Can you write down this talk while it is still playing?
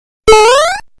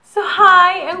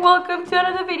and welcome to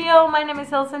another video. My name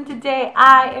is Ilse and today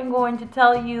I am going to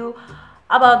tell you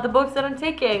about the books that I'm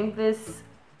taking this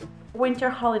winter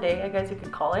holiday, I guess you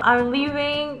could call it. I'm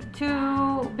leaving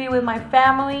to be with my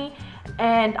family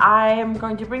and I am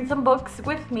going to bring some books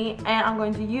with me, and I'm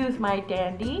going to use my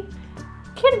dandy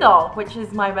Kindle, which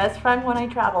is my best friend when I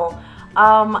travel.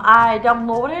 I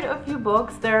downloaded a few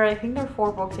books. I think there are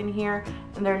 4 books in here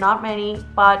and they're not many,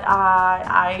 but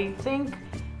I think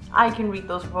I can read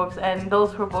those books, and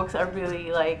those 4 books are really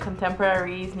like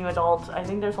contemporaries, new adults. I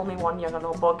think there's only one young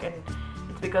adult book, and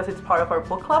it's because it's part of our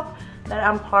book club that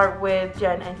I'm part with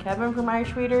Jen and Kevin from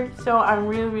Irish Reader. So I'm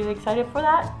really excited for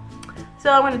that.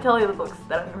 So I'm going to tell you the books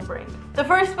that I'm going to bring. The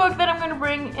first book that I'm going to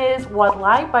bring is What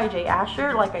Lie by Jay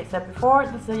Asher. Like I said before,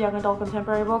 this is a young adult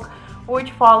contemporary book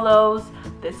which follows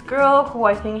this girl who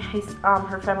I think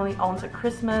her family owns a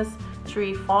Christmas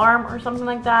tree farm or something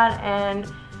like that, and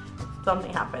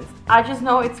something happens. I just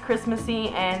know it's Christmassy,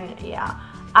 and yeah,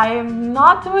 I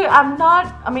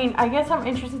mean, I guess I'm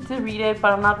interested to read it,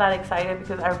 but I'm not that excited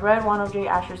because I've read one of Jay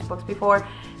Asher's books before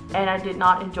and I did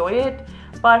not enjoy it.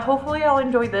 But hopefully I'll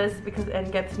enjoy this because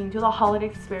it gets me into the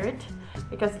holiday spirit,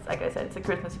 because it's, like I said, it's a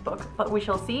Christmassy book, but we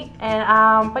shall see.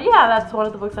 And but yeah, that's one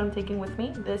of the books I'm taking with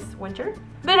me this winter.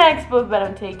 The next book that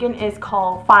I'm taking is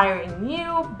called Fire in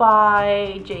You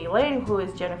by Jay Lin, who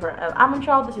is Jennifer L.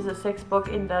 Armentrout. This is a 6th book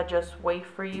in the Just Wait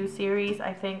For You series,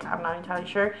 I think. I'm not entirely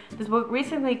sure. This book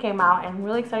recently came out and I'm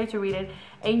really excited to read it.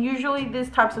 And usually these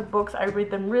types of books, I read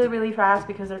them really fast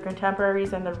because they're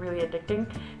contemporaries and they're really addicting.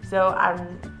 So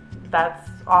that's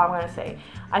all I'm gonna say.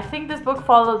 I think this book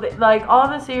follows, like all of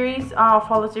the series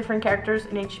follows different characters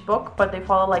in each book, but they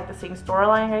follow like the same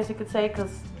storyline, as you could say,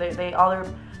 because all their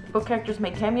book characters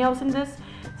make cameos in this.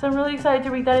 So I'm really excited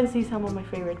to read that and see some of my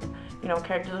favorite,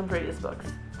 characters in previous books.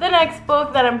 The next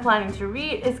book that I'm planning to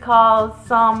read is called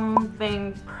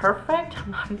Something Perfect.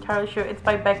 I'm not entirely sure. It's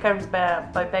by Becca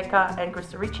and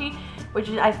Krista Ricci, which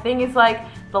I think is like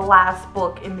the last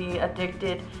book in the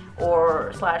Addicted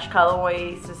or /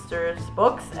 Calloway Sisters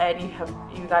books. And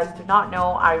you guys do not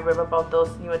know, I rave about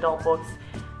those new adult books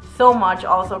so much.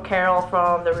 Also, Carol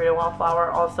from The Real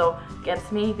Wallflower also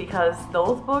gets me because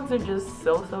those books are just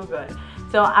so good.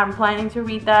 So I'm planning to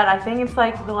read that. I think it's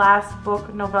like the last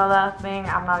book novella thing.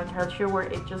 I'm not entirely sure where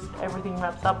everything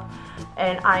wraps up,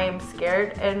 and I am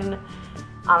scared, and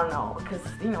I don't know, because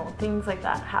things like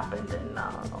that happened, and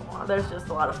I don't know, there's just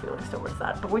a lot of feelings towards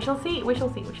that. But we shall see.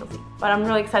 But I'm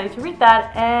really excited to read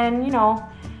that and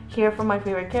hear from my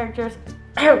favorite characters,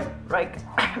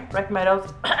 Rick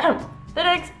Meadows. The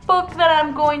next book that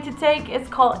I'm going to take is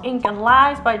called Ink and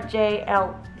Lies by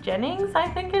J.L. Jennings, I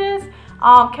think it is.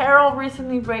 Carol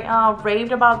recently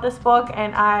raved about this book,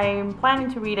 and I'm planning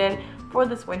to read it for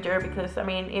this winter because, I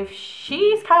mean, if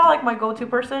she's kind of like my go-to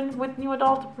person with new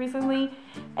adult recently,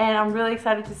 and I'm really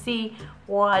excited to see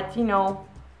what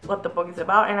the book is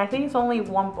about. And I think it's only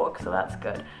 1 book, so that's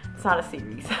good. It's not a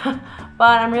series.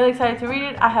 But I'm really excited to read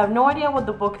it. I have no idea what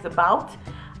the book is about,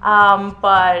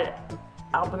 but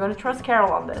I'm gonna trust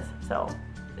Carol on this, so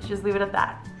let's just leave it at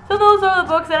that. So those are the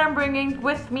books that I'm bringing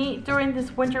with me during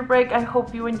this winter break. I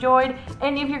hope you enjoyed,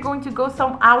 and if you're going to go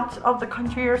out of the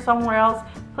country or somewhere else,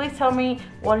 please tell me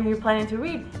what are you planning to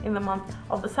read in the month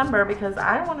of December, because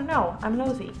I want to know. I'm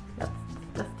nosy.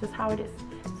 That's just how it is.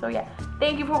 So yeah,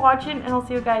 thank you for watching, and I'll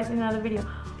see you guys in another video.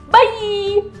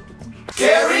 Bye!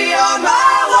 Carry on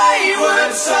my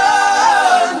wayward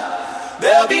son.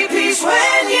 There'll be peace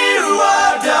when you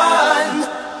are done.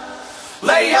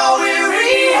 Lay your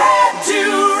weary head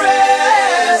to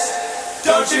rest.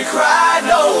 Don't you cry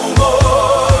no